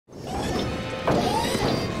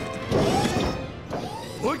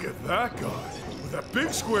Look at that guy. With that big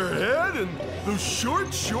square head and those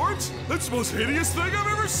short shorts. That's the most hideous thing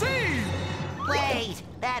I've ever seen. Wait,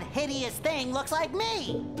 that hideous thing looks like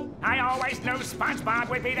me. I always knew SpongeBob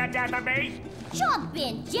would be the death of me.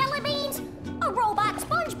 Jumpin' jelly beans? A robot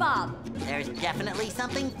SpongeBob. There's definitely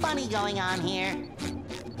something funny going on here.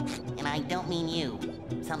 And I don't mean you.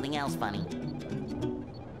 Something else funny.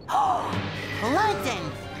 Oh,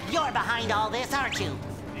 Plankton! You're behind all this, aren't you?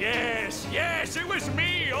 Yes, it was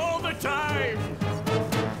me all the time.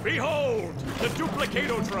 Behold, the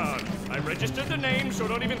Duplicatotron. I registered the name, so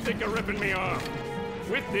don't even think of ripping me off.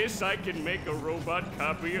 With this, I can make a robot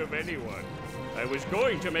copy of anyone. I was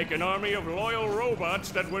going to make an army of loyal robots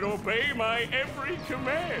that would obey my every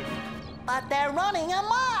command. But they're running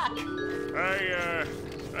amok!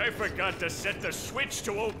 I forgot to set the switch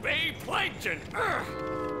to obey Plankton. Ugh.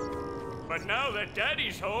 But now that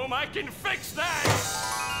Daddy's home, I can fix that!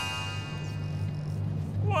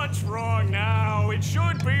 What's wrong now? It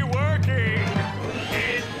should be working!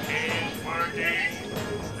 It is working!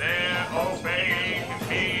 They're obeying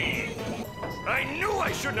me! I knew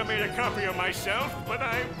I shouldn't have made a copy of myself, but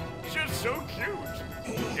I'm just so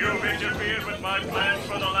cute. You've interfered with my plans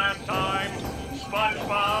for the last time.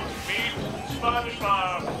 SpongeBob, meet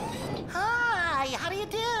SpongeBob. Hi, how do you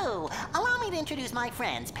do? Allow me to introduce my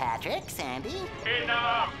friends, Patrick, Sandy.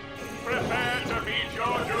 Enough! Prepare to meet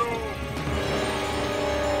your doom!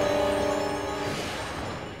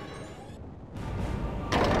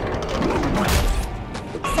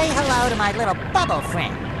 Say hello to my little bubble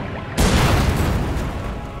friend.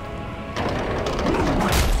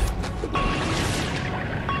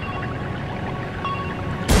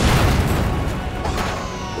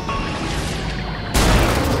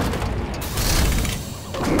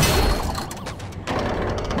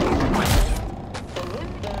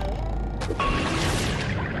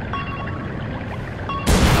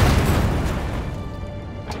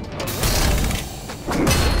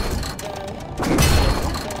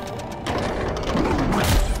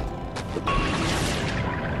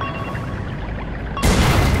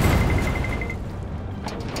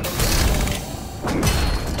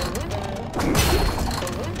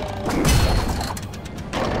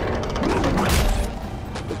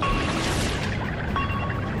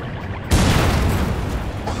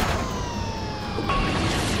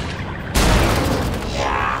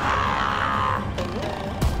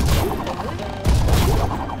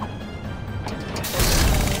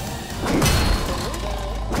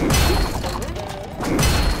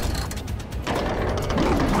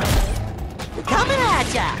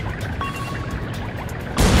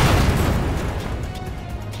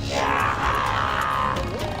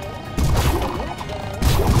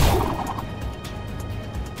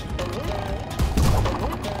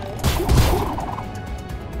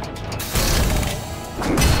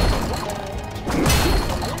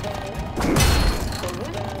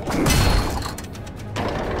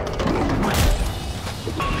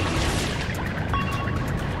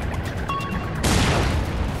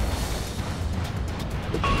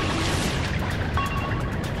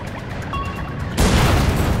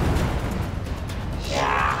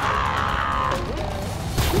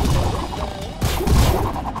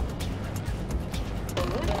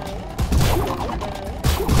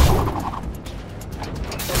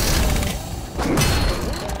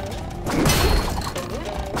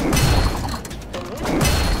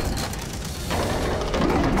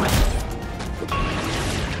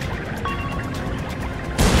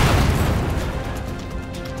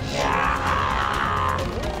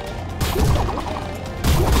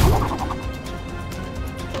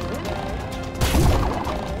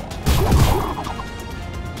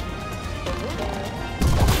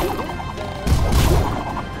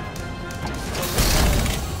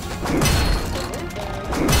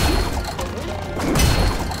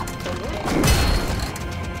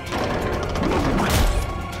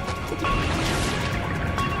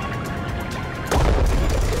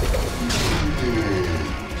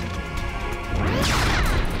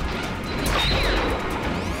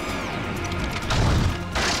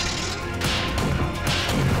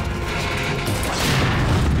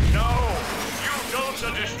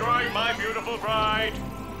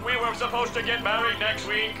 Supposed to get married next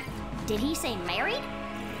week. Did he say married?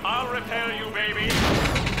 I'll repair you, baby.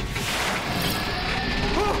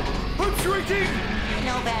 Oh, I'm shrinking!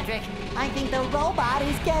 No, Patrick. I think the robot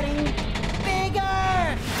is getting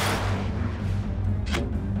bigger!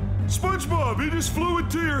 SpongeBob, he just flew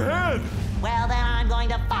into your head! Well, then I'm going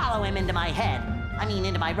to follow him into my head. I mean,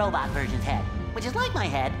 into my robot version's head, which is like my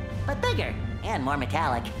head, but bigger and more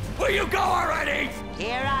metallic. Will you go already?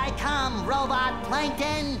 Here I come, Robot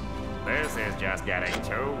Plankton! This is just getting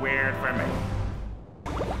too weird for me.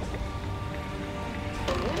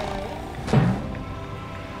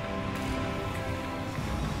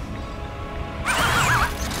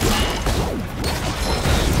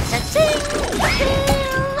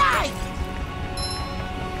 Right!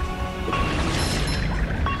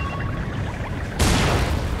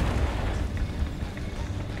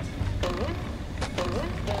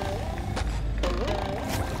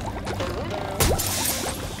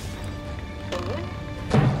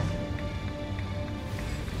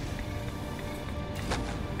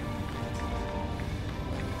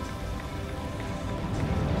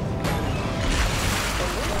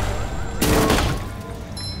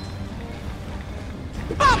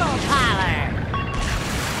 Bubble parlor!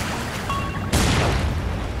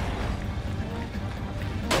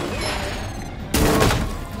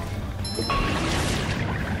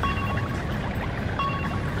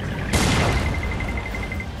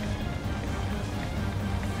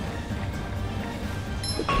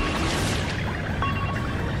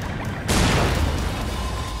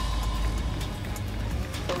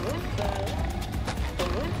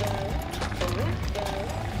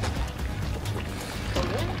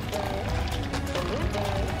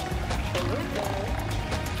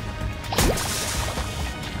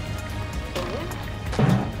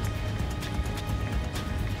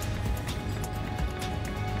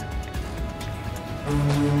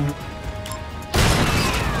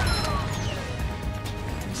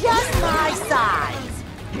 Just my size!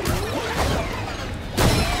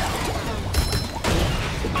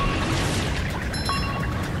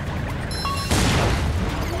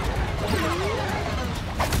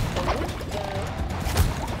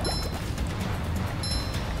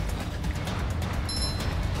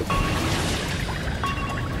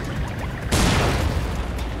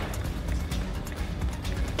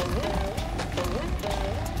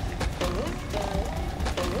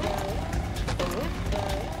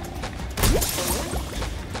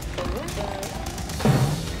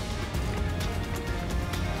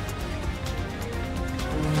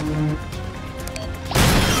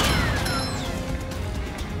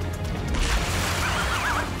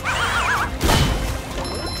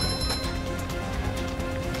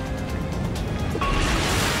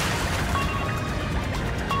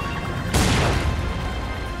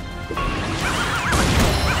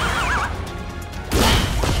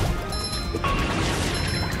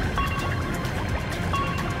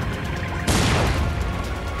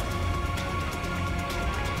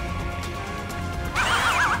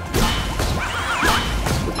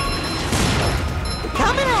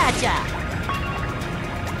 Coming at ya!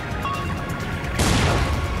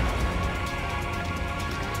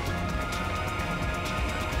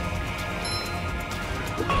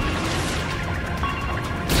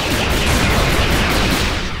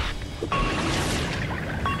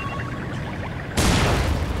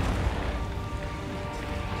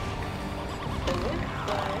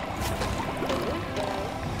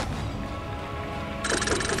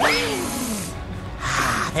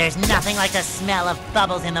 There's nothing like the smell of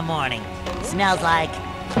bubbles in the morning. Smells like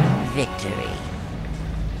victory.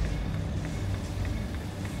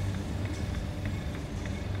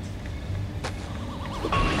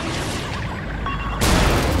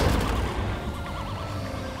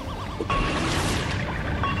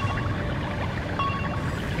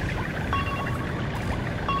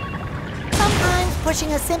 Sometimes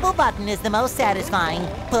pushing a simple button is the most satisfying.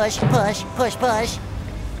 Push, push, push, push.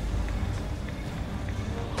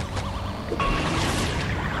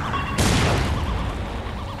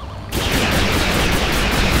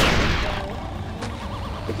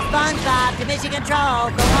 SpongeBob to mission control.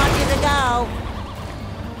 Go on you to go.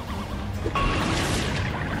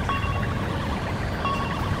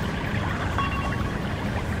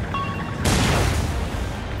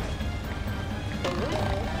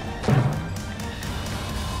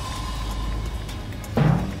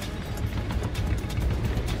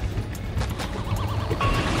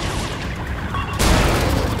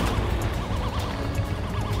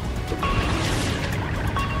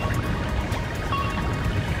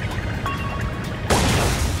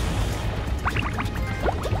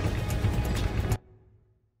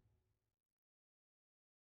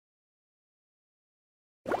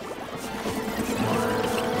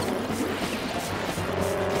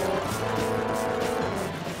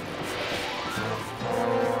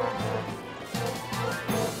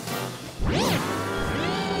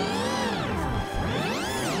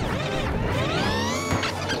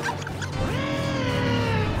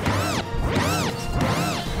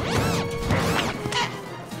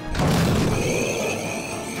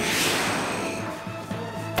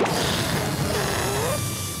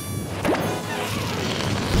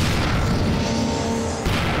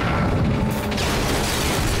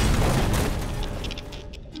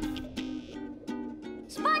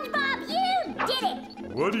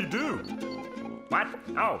 too. What?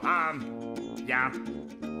 Oh, yeah.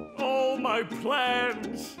 All my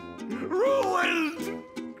plans ruined.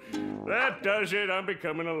 That does it. I'm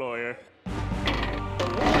becoming a lawyer.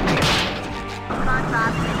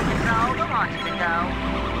 SpongeBob, in control. Who wants to go?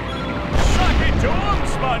 Suck it to him,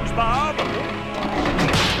 SpongeBob!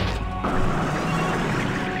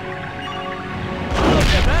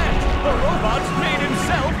 Look at that! The robot's made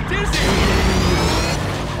himself dizzy!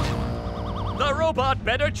 The robot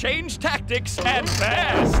better change tactics and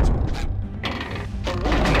fast! Say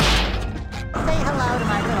hello to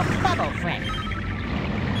my little bubble friend.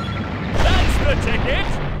 That's the ticket!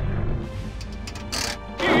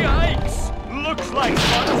 Yikes! Looks like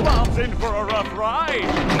SpongeBob's in for a rough ride!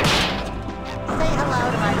 Say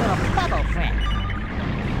hello to my little bubble friend.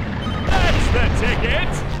 That's the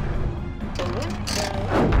ticket!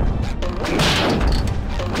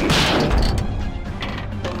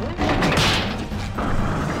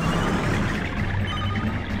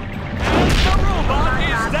 And the robot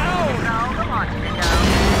is down! Who wants to go?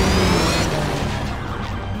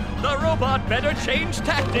 The robot better change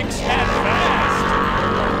tactics and fast!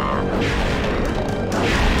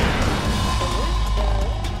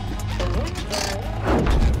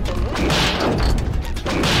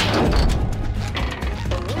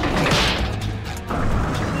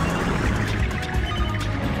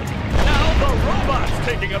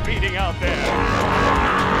 Taking a beating out there.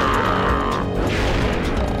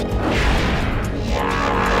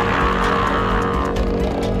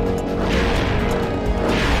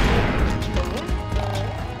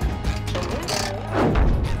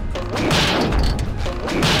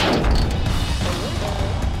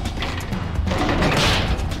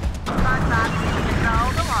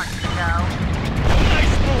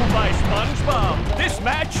 Nice move by SpongeBob. This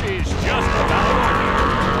match is just about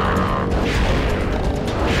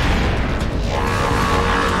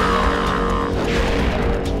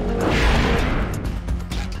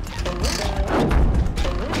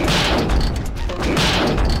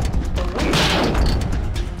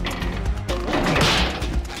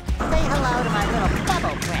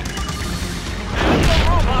over.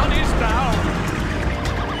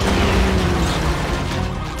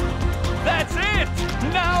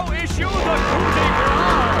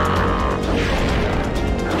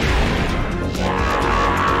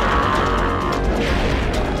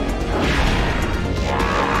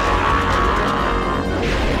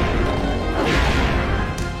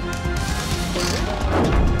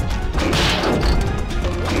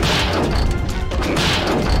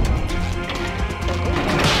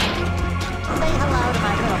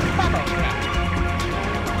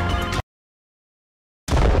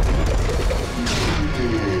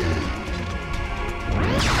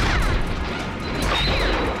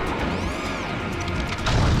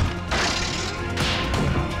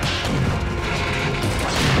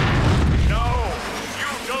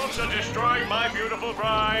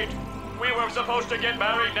 Supposed to get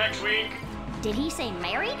married next week. Did he say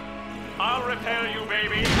married? I'll repair you,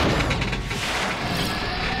 baby.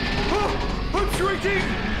 Oh, I'm shrinking!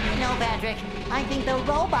 No, Patrick. I think the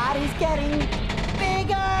robot is getting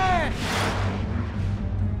bigger!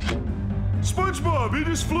 SpongeBob, he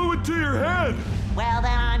just flew into your head! Well,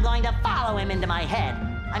 then I'm going to follow him into my head.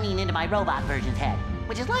 I mean, into my robot version's head,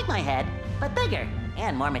 which is like my head, but bigger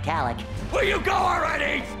and more metallic. Will you go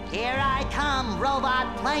already? Here I come,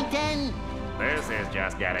 robot plankton! This is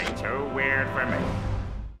just getting too weird for me.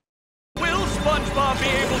 Will SpongeBob be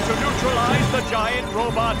able to neutralize the giant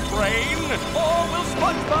robot's brain? Or will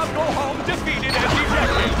SpongeBob go home defeated and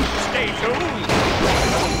dejected? Stay tuned!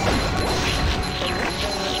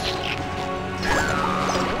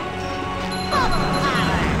 Bubble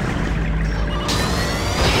power!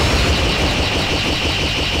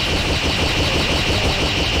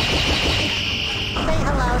 Say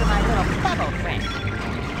hello to my little bubble friend.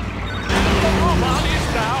 The robot is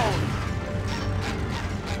down!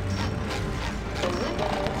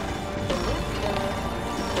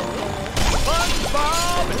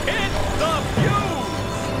 SpongeBob hit the fuse!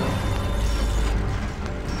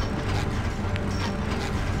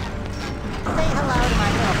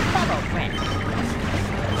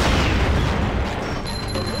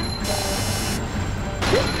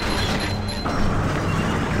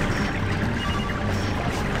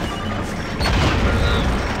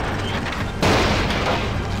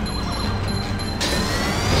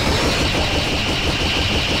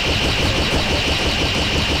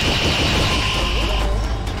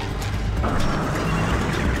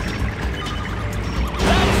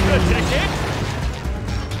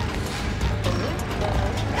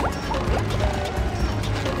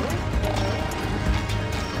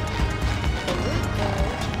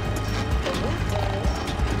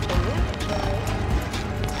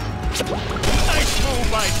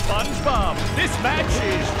 by SpongeBob. This match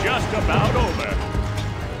is just about over.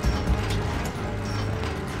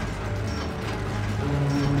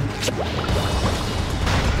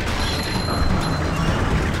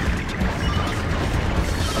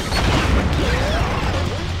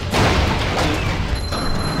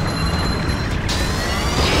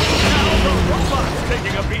 Now the robot's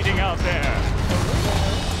taking a beating out there.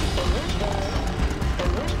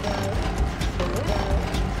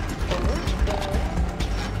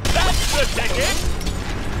 That's the ticket.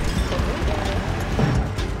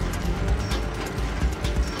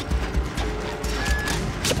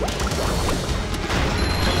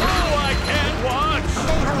 Oh, I can't watch.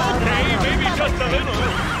 Okay, maybe just a little.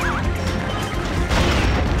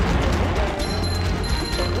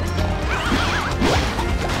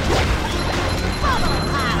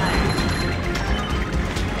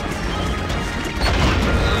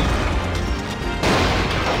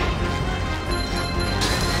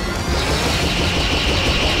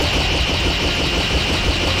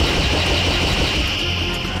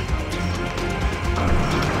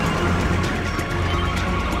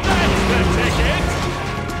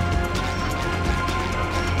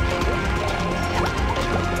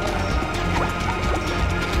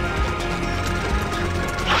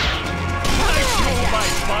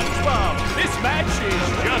 SpongeBob, this match is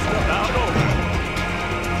just about over.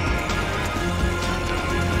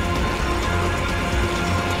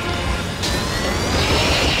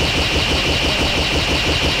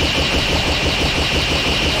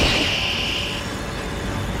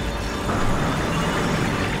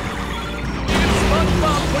 If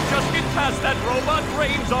SpongeBob could just get past that robot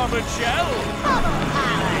brain's armored shell. Bubble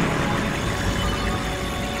power!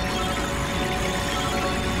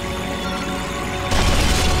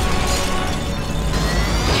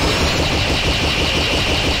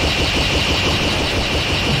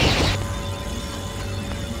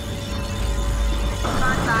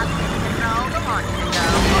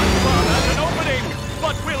 SpongeBob has an opening,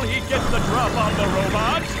 but will he get the drop on the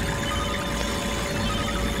robot?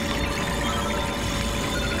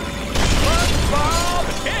 SpongeBob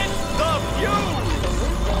hits the fuse!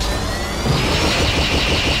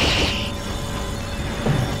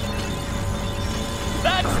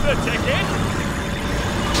 That's the ticket!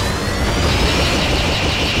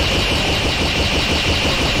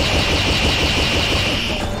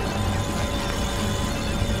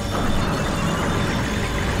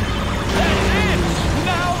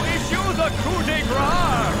 The coup de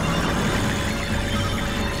grace!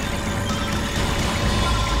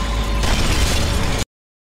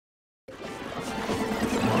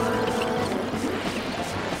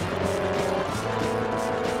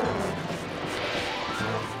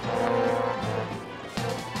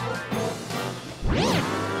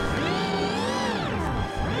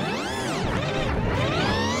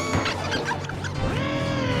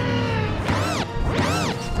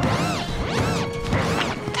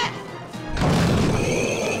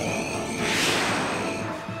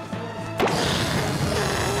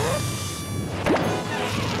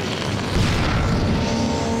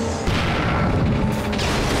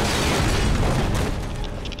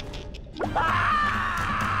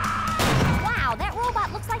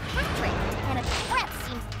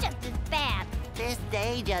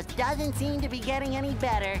 Just doesn't seem to be getting any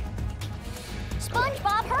better.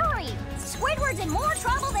 SpongeBob, hurry! Squidward's in more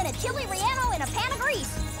trouble than a chili relleno in a pan of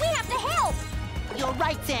grease. We have to help! You're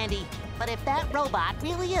right, Sandy. But if that robot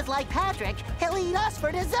really is like Patrick, he'll eat us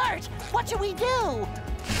for dessert. What should we do?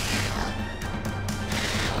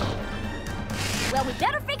 Well, we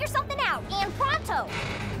better figure something out, and pronto!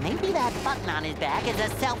 Maybe that button on his back is a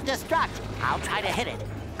self-destruct. I'll try to hit it.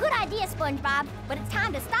 Good idea, SpongeBob, but it's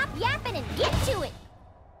time to stop yapping and get to it!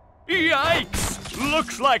 Yikes!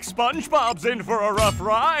 Looks like SpongeBob's in for a rough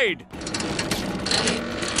ride.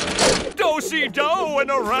 Do-si-do and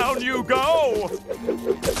around you go!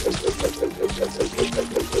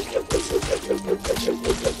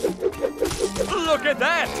 Look at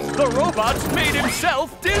that! The robot's made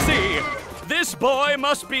himself dizzy! This boy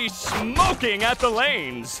must be smoking at the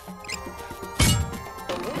lanes!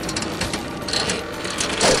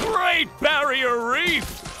 Great Barrier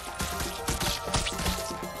Reef!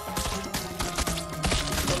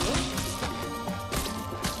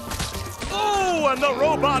 Oh, and the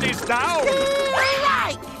robot is down!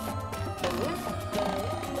 Right!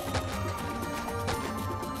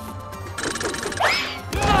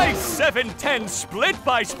 Nice 7-10 split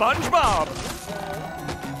by SpongeBob!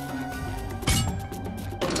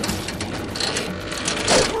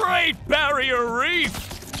 Great Barrier Reef!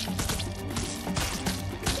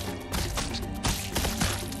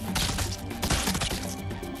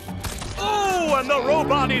 Oh, and the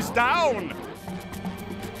robot is down!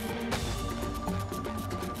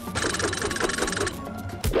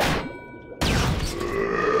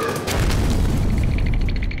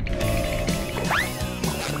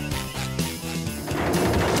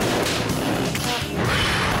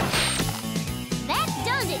 That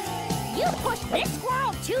does it! You pushed this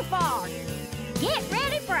squirrel too far. Get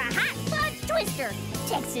ready for a hot fudge twister,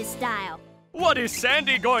 Texas style. What is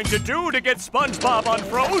Sandy going to do to get SpongeBob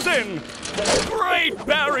unfrozen? Great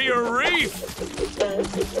Barrier Reef!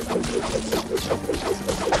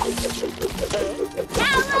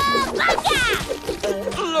 Cowabunga!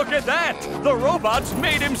 Look at that! The robot's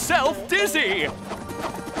made himself dizzy!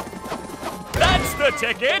 That's the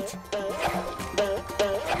ticket!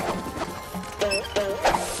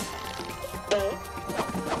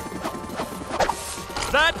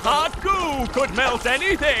 That hot goo could melt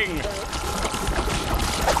anything!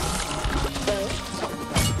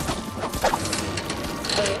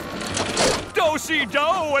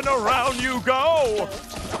 Do-si-do and around you go!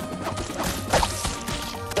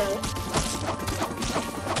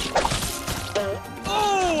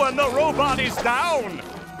 Oh, and the robot is down!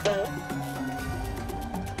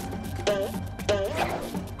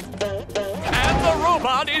 And the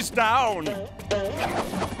robot is down!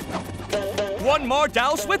 One more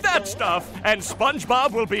douse with that stuff, and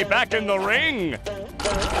SpongeBob will be back in the ring!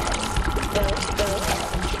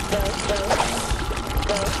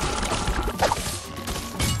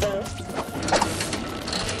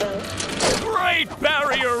 Great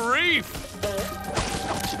Barrier Reef!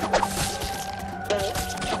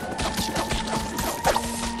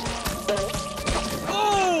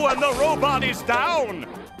 Oh, and the robot is down!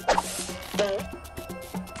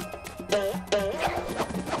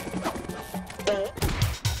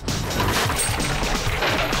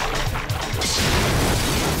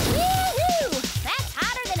 Woo-hoo! That's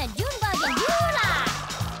hotter than a June bug in July!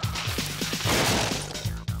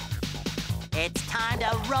 It's time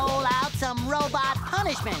to roll out some robot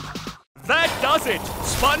punishment. That does it!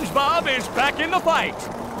 SpongeBob is back in the fight!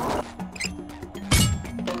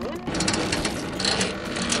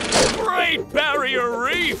 Great Barrier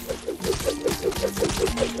Reef!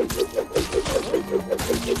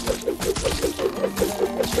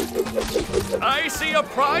 I see a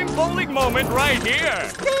prime bowling moment right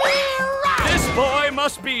here! This boy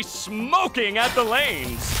must be smoking at the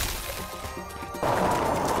lanes!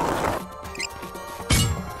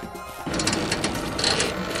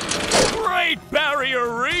 Great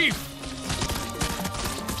Barrier Reef!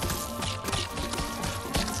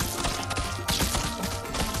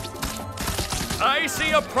 I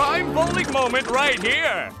see a prime bowling moment right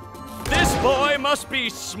here! This boy must be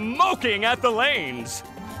smoking at the lanes!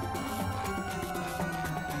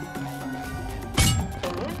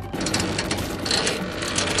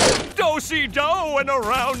 Do-si-do and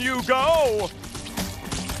around you go!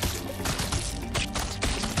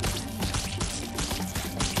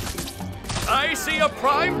 I see a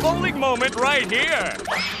prime bowling moment right here!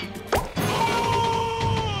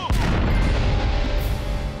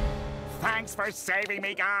 Thanks for saving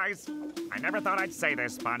me, guys. I never thought I'd say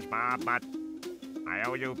this, SpongeBob, but I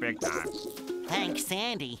owe you big time. Thanks,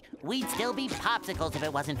 Sandy. We'd still be popsicles if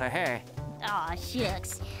it wasn't for her. Aw,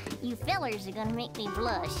 shucks. You fellers are gonna make me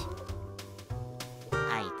blush.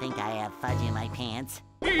 I think I have fudge in my pants.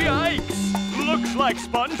 Yikes! Looks like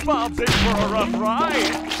SpongeBob's in for a rough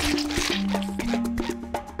ride!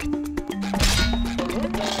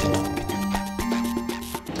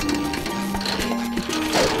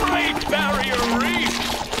 Great Barrier Reef!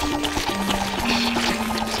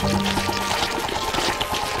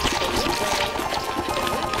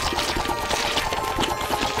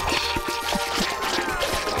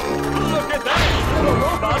 Look at that! The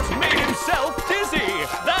robot's made himself dizzy!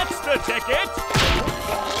 That's the ticket!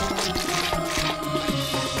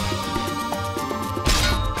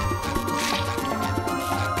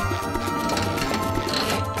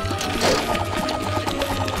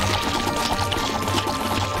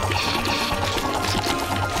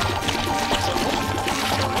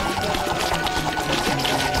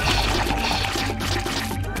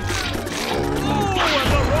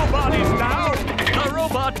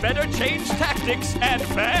 Better change tactics and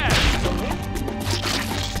fast!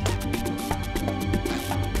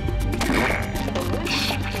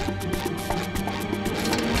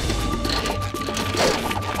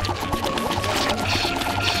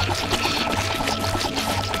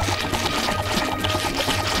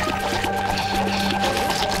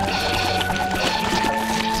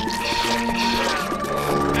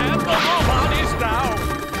 And the robot is down!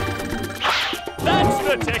 That's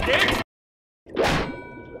the ticket!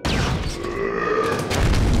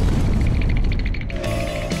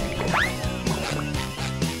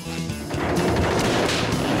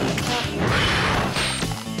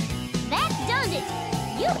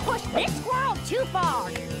 far.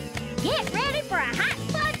 Get ready for a hot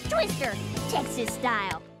fudge twister, Texas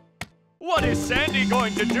style. What is Sandy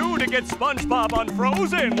going to do to get SpongeBob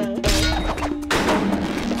unfrozen?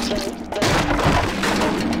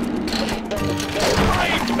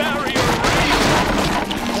 Great barrier reef!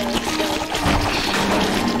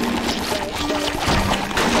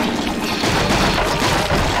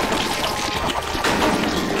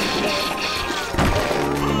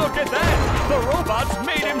 Look at that! The robot's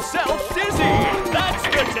made himself dizzy! That's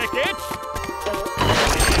the ticket!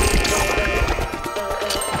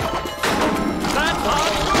 That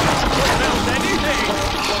hot food could melt anything!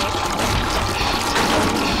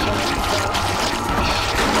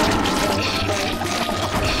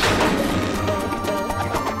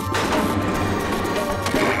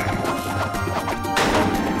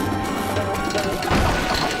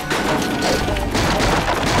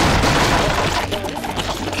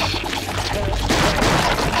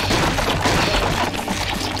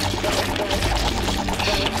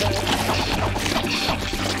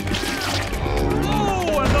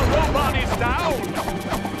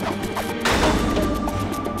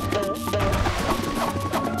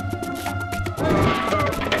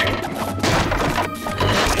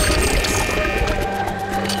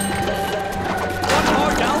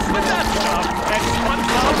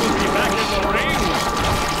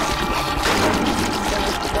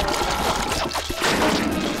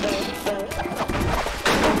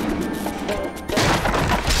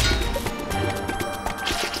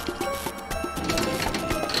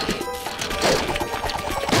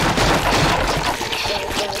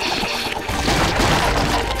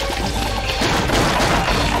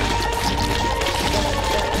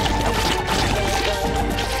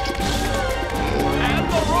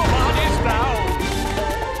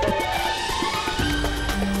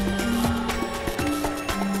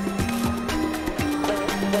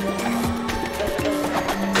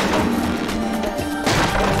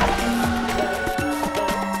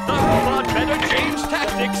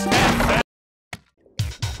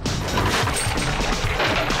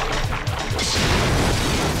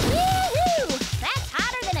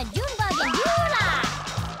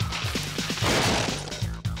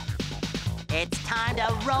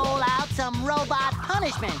 some robot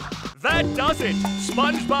punishment. That does it!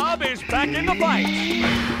 SpongeBob is back in the fight!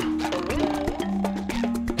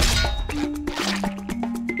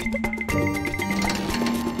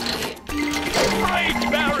 Great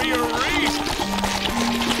barrier reef!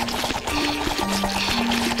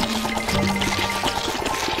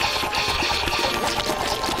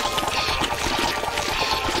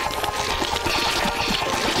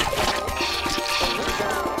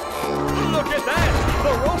 Look at that!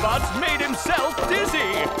 The robot's made himself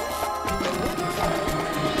dizzy!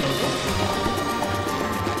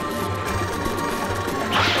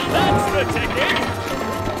 That's the ticket!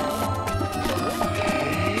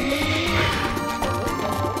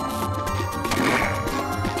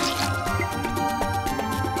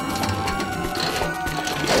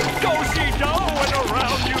 Go-see-do, and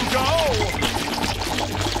around you go!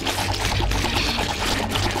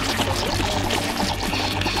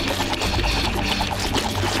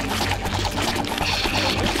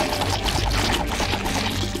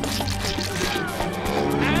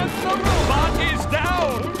 And the robot is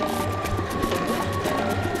down!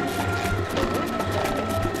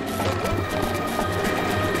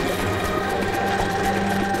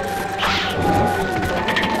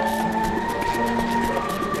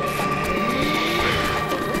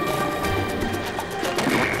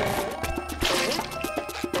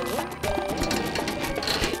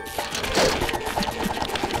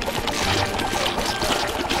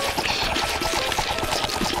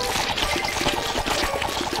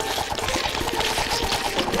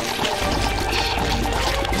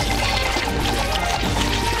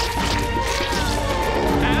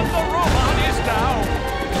 And the robot is down!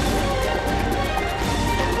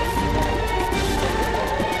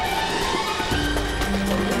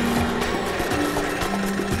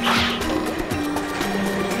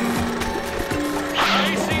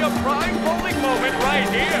 I see a prime bowling moment right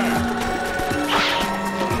here!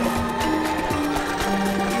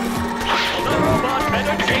 The robot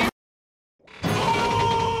better change.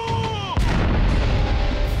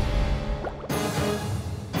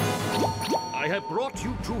 I have brought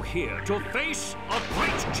you two here to face a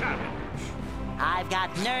great challenge. I've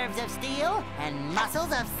got nerves of steel and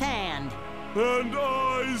muscles of sand. And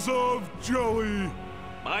eyes of jelly.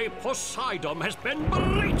 My Poseidon has been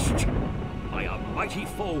breached by a mighty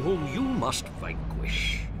foe whom you must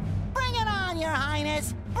vanquish. Bring it on, Your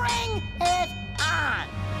Highness! Bring it on!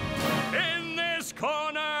 In this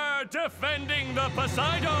corner, defending the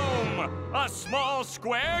Poseidome, a small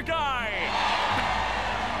square guy.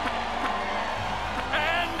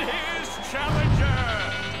 And his challenger,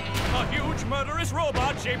 a huge murderous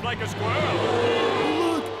robot shaped like a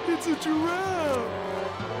squirrel. Look, it's a giraffe.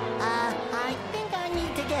 I think I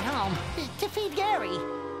need to get home to feed Gary.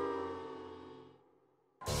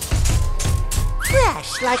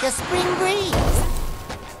 Fresh like a spring breeze.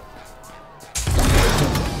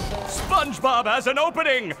 SpongeBob has an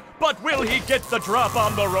opening, but will he get the drop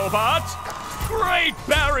on the robot? Great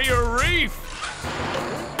Barrier Reef!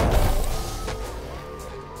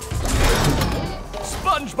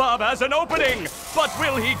 SpongeBob has an opening, but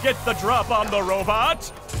will he get the drop on the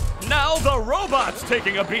robot? Now the robot's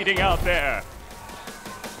taking a beating out there.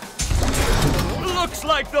 Looks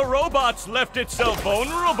like the robot's left itself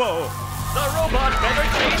vulnerable. The robot better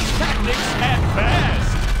change tactics and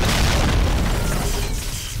fast.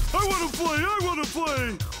 I wanna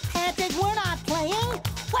play! Patrick, we're not playing.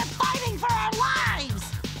 We're fighting for our lives.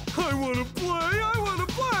 I wanna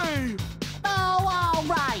play! Oh, all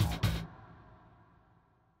right.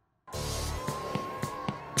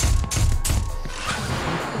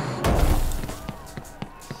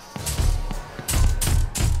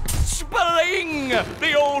 Spling!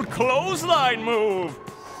 The old clothesline move.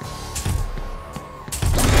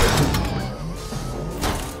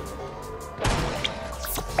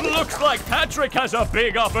 Looks like Patrick has a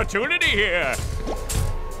big opportunity here.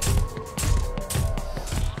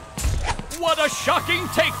 What a shocking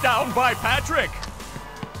takedown by Patrick.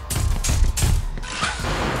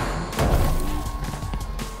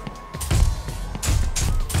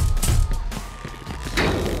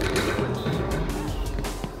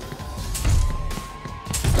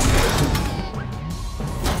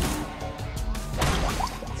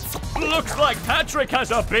 Looks like Patrick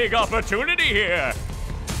has a big opportunity here.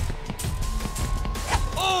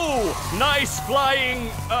 Oh, nice flying,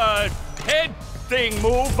 head thing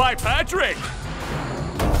move by Patrick.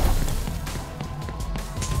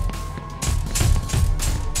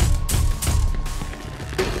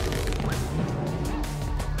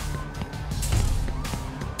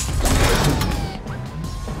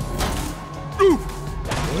 Oof!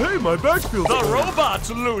 Hey, my back feels The better.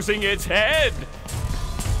 robot's losing its head.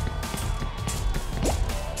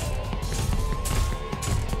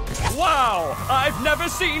 Wow, I've never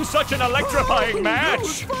seen such an electrifying That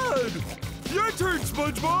was match. fun! Your turn,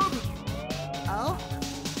 SpongeBob! Oh?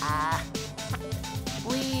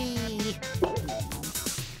 We...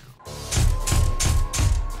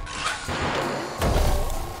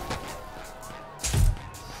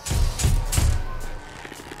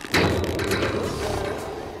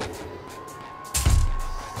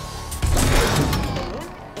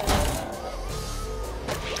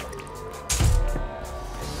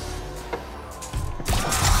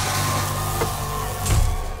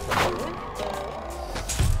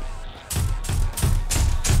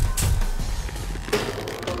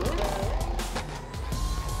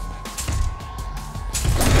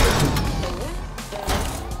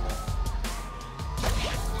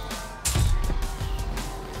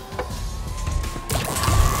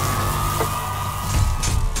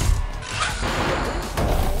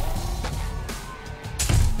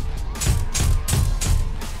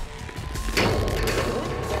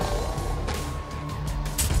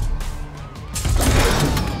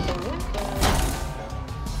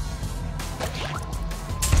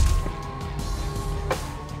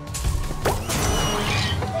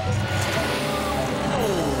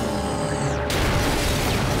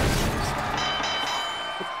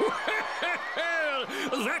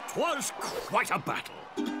 That was quite a battle.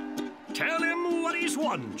 Tell him what he's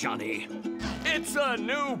won, Johnny. It's a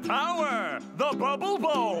new power, the Bubble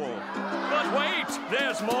Bowl. But wait,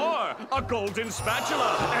 there's more. A golden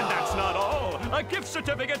spatula, and that's not all. A gift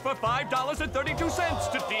certificate for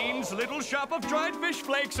 $5.32 to Dean's Little Shop of Dried Fish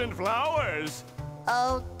Flakes and Flowers.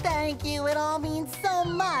 Oh, thank you. It all means so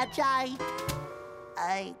much. I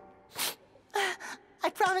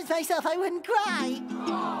promised myself I wouldn't cry.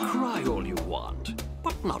 Cry all you want,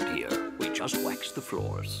 but not here. We just wax the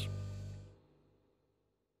floors.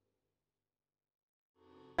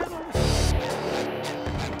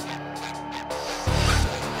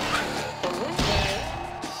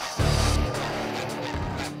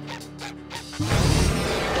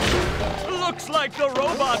 Looks like the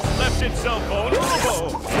robot's left itself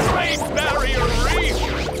vulnerable. Great Barrier Reef!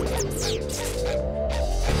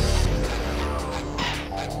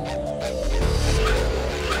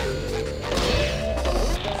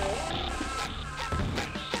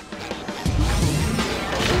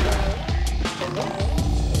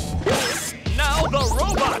 Now the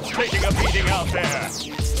robot's taking a beating out there.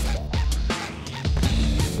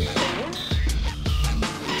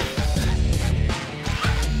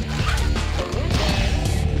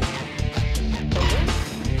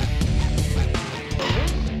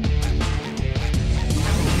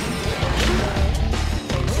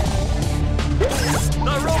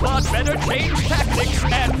 Change tactics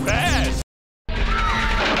and fast!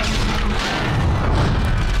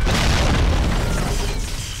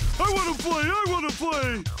 I wanna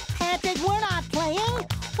play! Patrick, we're not playing!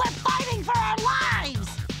 We're fighting for our lives!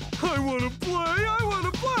 I wanna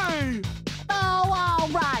play! Oh, all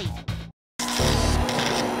right!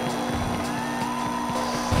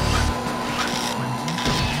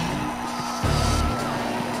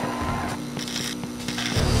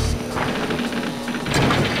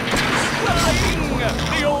 Flying!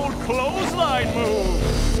 The old clothesline move!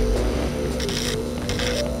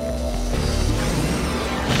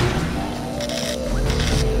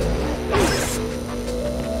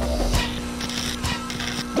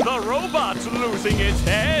 The robot's losing its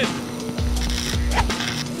head!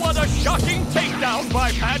 What a shocking takedown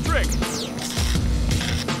by Patrick!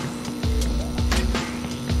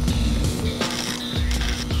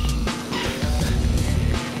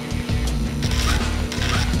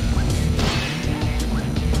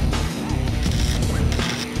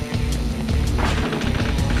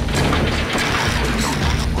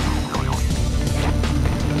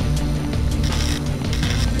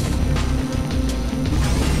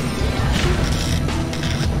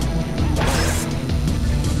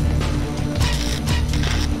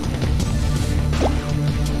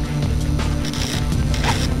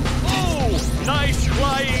 Nice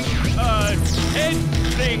flying, head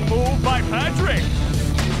thing move by Patrick!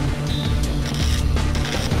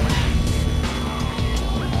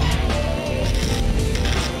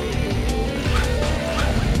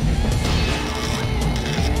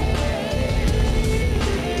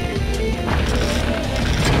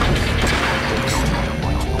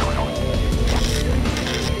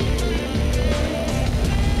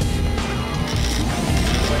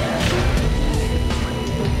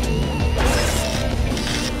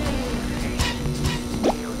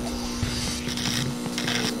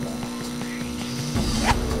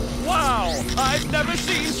 I've never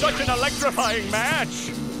seen such an electrifying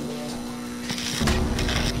match!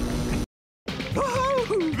 Oh,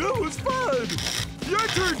 that was fun! Your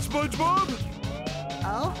turn, SpongeBob!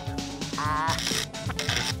 Oh?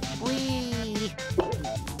 We...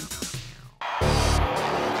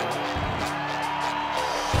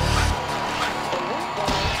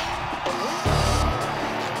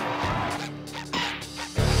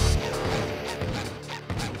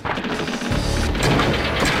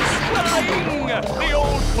 The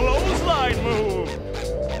old clothesline move!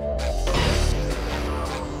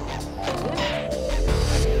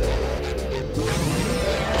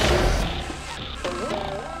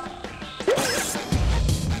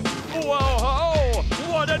 Whoa!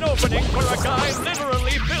 What an opening for a guy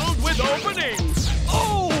literally filled with openings!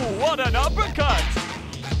 Oh, what an uppercut!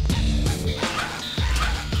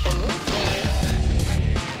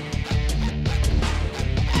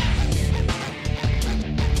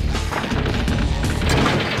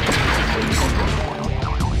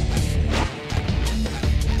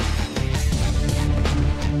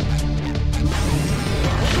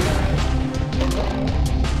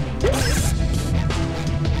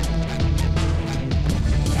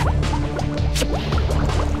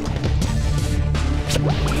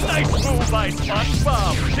 Nice move by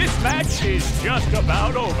SpongeBob. This match is just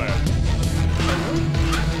about over.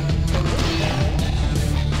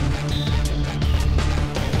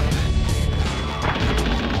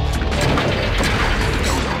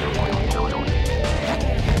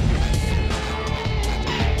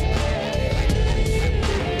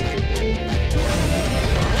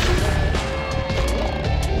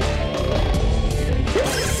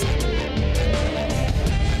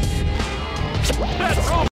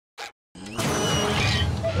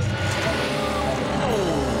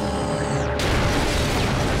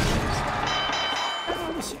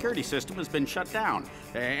 Security system has been shut down,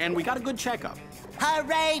 and we got a good checkup.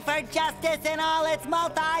 Hooray for justice in all its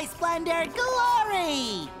multi-splendor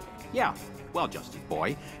glory! Yeah, well, Justice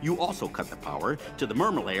Boy, you also cut the power to the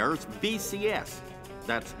Mermalair's VCS.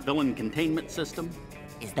 That's Villain Containment System.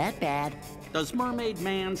 Is that bad? Does Mermaid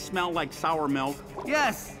Man smell like sour milk?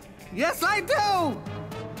 Yes! Yes, I do!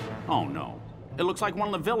 Oh, no. It looks like one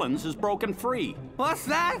of the villains is broken free. What's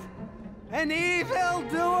that? An evil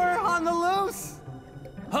doer on the loose?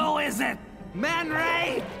 Who is it? Man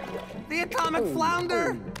Ray? The atomic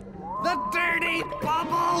flounder? The dirty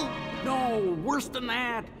bubble? No, worse than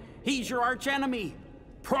that. He's your archenemy,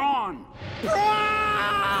 Prawn. Prawn!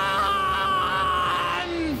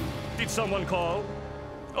 Did someone call?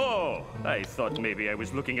 Oh, I thought maybe I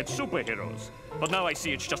was looking at superheroes. But now I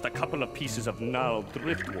see it's just a couple of pieces of gnarled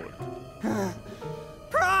driftwood.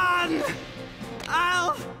 Prawn!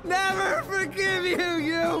 I'll never forgive you,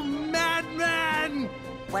 you madman!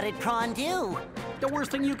 What did Prawn do? The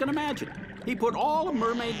worst thing you can imagine. He put all of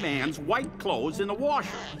Mermaid Man's white clothes in the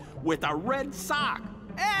washer with a red sock.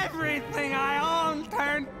 Everything I own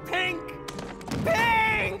turned pink!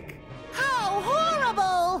 Pink! How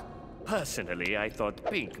horrible! Personally, I thought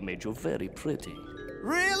pink made you very pretty.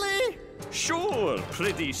 Really? Sure,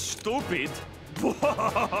 pretty stupid.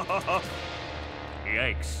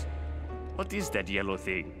 Yikes. What is that yellow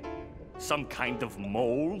thing? Some kind of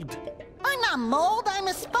mold? I'm not mold, I'm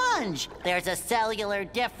a sponge. There's a cellular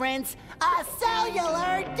difference. A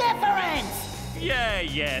cellular difference!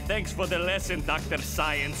 Yeah, thanks for the lesson, Dr.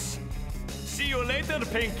 Science. See you later,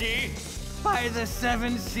 Pinky. By the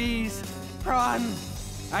 7 seas, Prawn,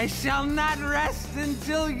 I shall not rest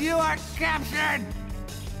until you are captured!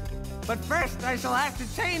 But first, I shall have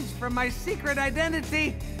to change from my secret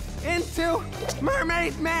identity into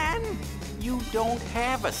Mermaid Man! You don't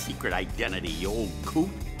have a secret identity, you old coot.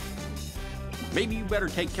 Maybe you better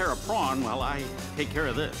take care of Prawn while I take care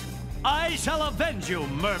of this. I shall avenge you,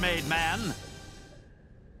 Mermaid Man!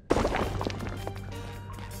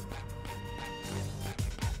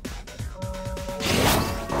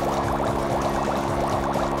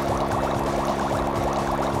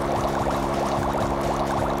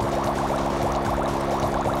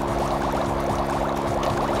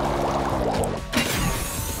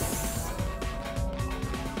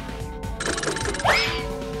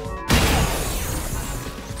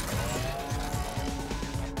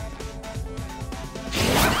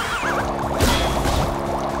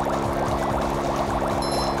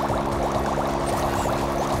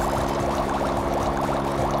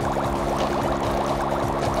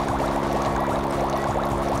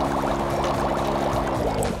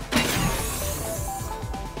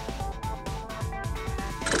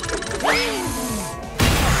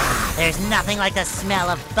 There's nothing like the smell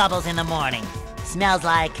of bubbles in the morning. Smells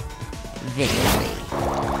like victory.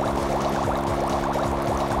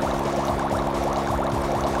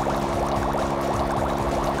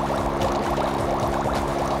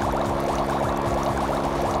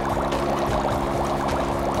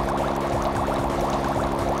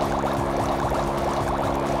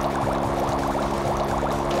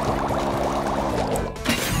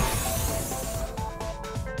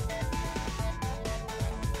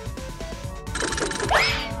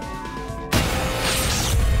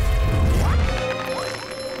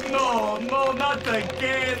 No, not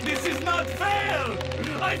again. This is not fair.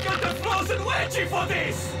 I got a frozen wedgie for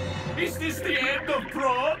this. Is this the end of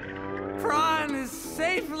Prawn? Prawn is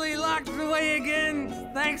safely locked away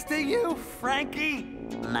again, thanks to you, Frankie.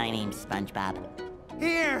 My name's SpongeBob.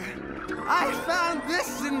 Here, I found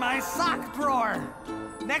this in my sock drawer,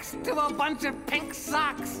 next to a bunch of pink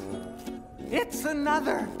socks. It's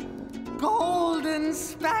another golden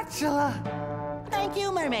spatula. Thank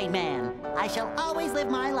you, Mermaid Man. I shall always live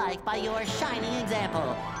my life by your shining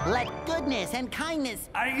example. Let goodness and kindness...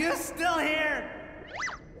 Are you still here?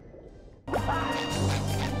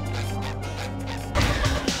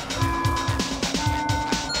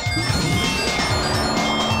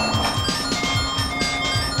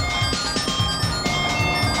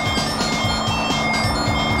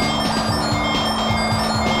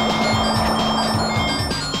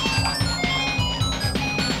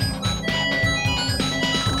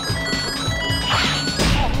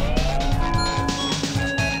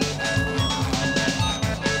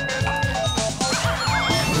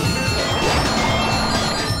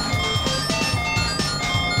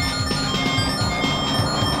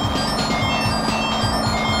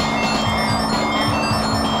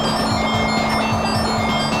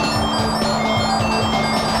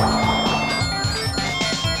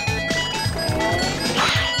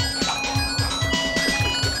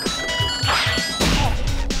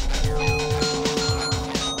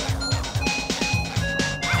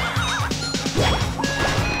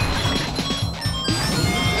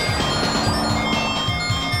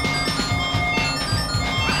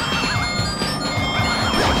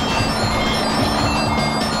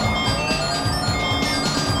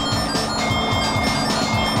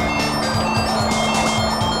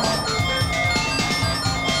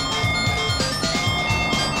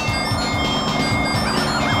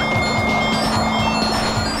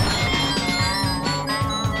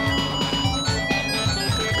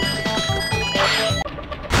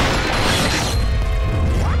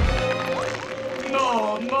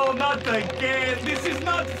 No, not again. This is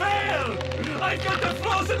not fair. I got a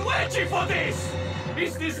frozen wedgie for this.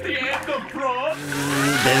 Is this the end of Prawn?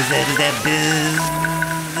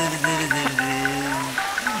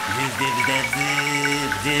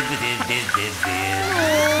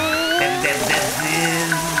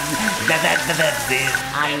 That's it.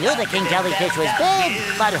 I knew the king jellyfish was big,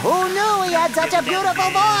 but who knew he had such a beautiful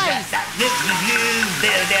voice?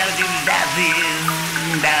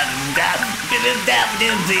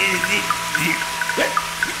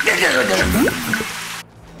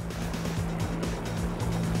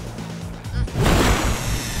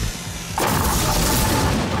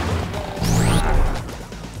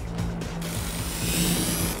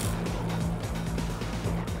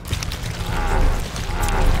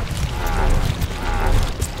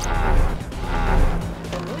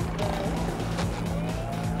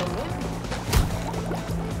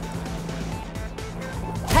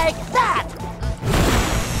 Take that!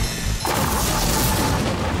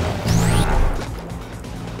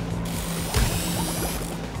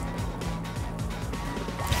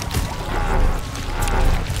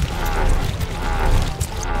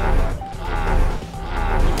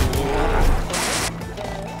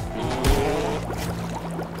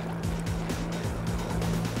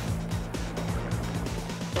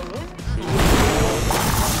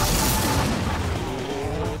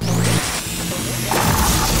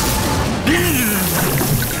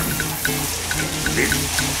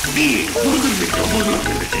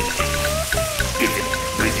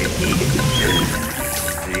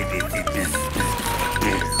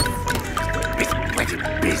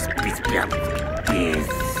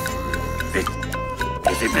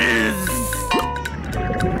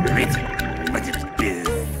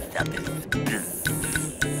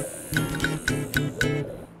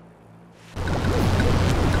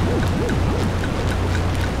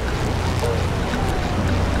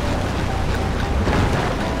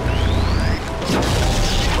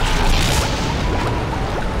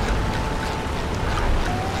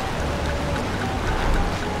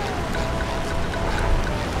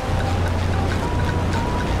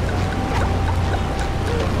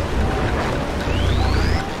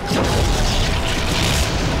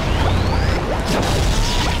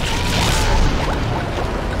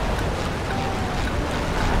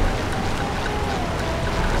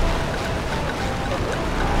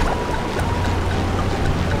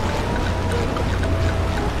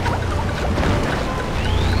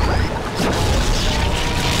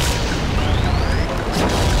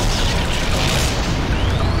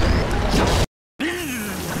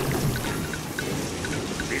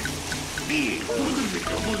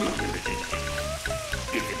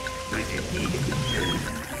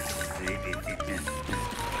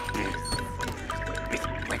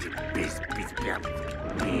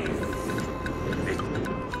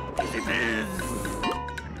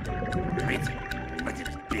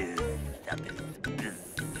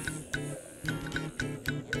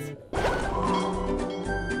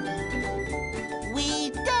 We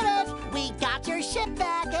did it! We got your ship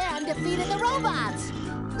back and defeated the robots!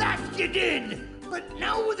 That you did! But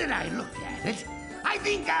now that I look at it, I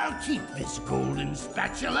think I'll keep this golden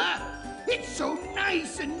spatula. It's so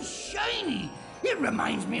nice and shiny. It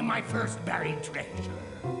reminds me of my first buried treasure.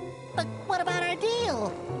 But what about our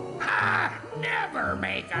deal? Ah, never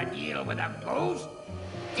make a deal with a ghost.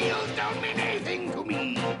 Deals don't mean anything to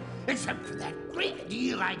me, except for that great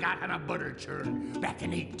deal I got on a butter churn back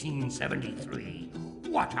in 1873.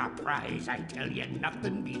 What a prize, I tell you,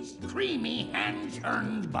 nothing beats creamy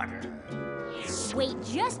hand-churned butter. Wait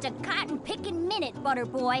just a cotton-picking minute, Butter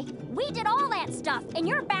Boy. We did all that stuff, and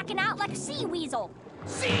you're backing out like a sea weasel.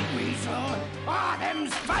 Sea weasel? Ah,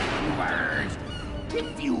 them's fighting words.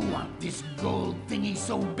 If you want this gold thingy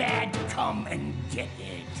so bad, come and get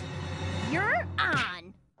it. You're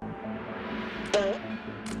on.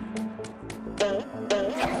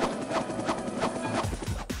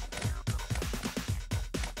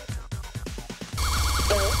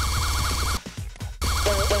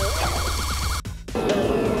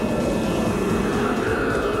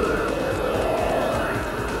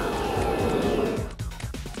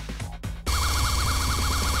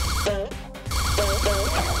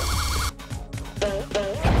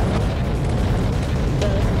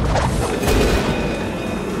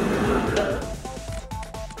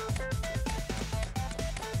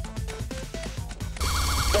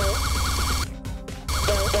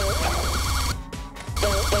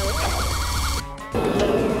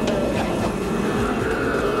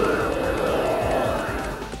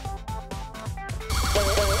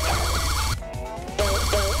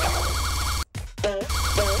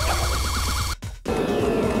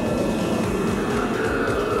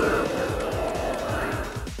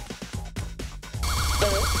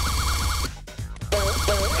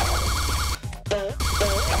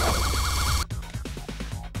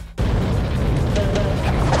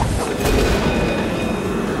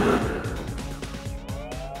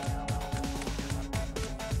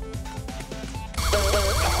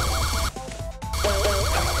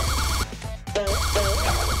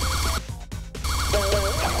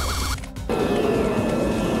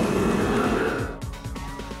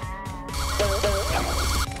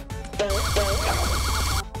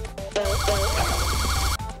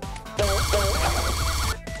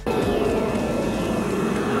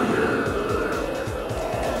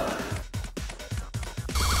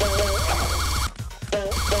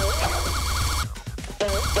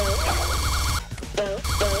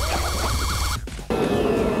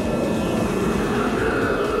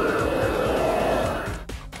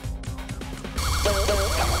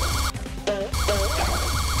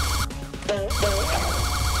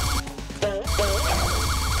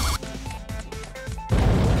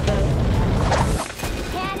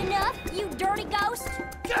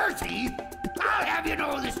 Dirty! I'll have you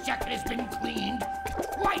know this jacket has been cleaned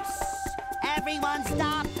twice! Everyone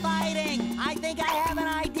stop fighting! I think I have an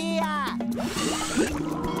idea!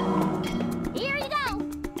 Here you go!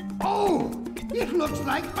 Oh! It looks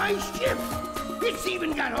like my ship! It's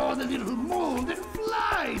even got all the little mold that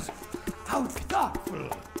flies! How thoughtful!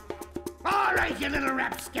 All right, you little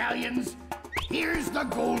rapscallions! Here's the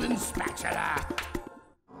golden spatula!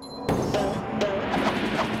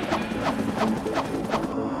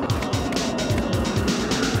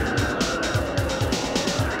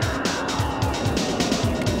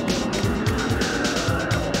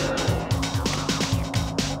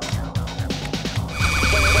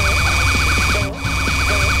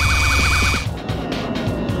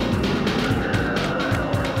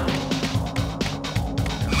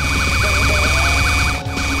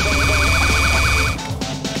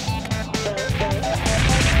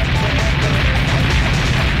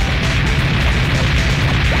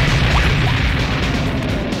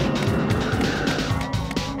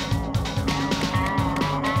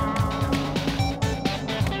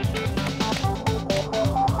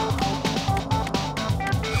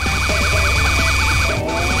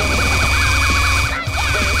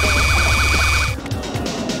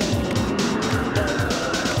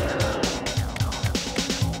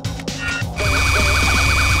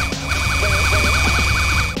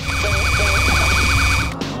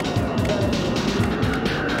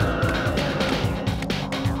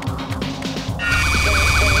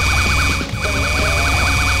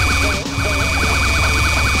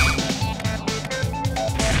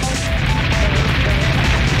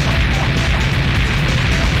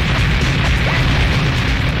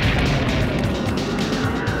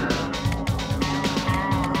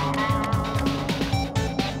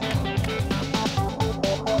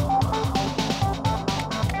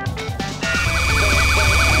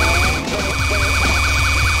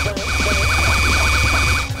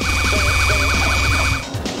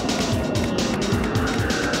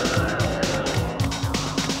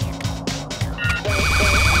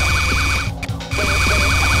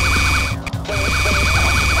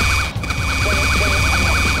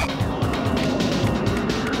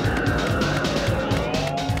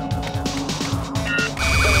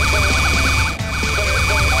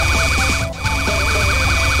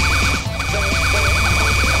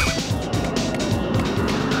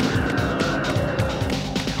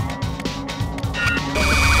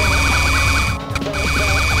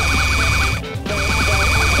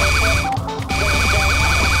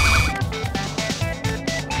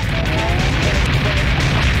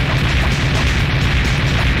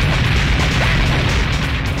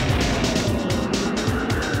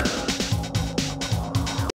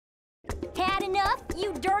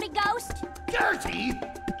 Dirty?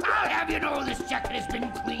 I'll have you know this jacket has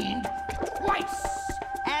been cleaned twice!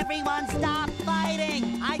 Everyone stop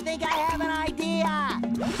fighting! I think I have an idea!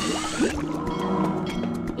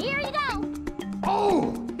 Here you go!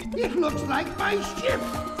 Oh! It looks like my ship!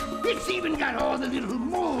 It's even got all the little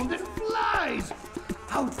mold that flies!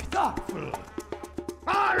 How thoughtful!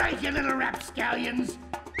 All right, you little rapscallions!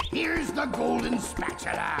 Here's the golden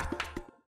spatula!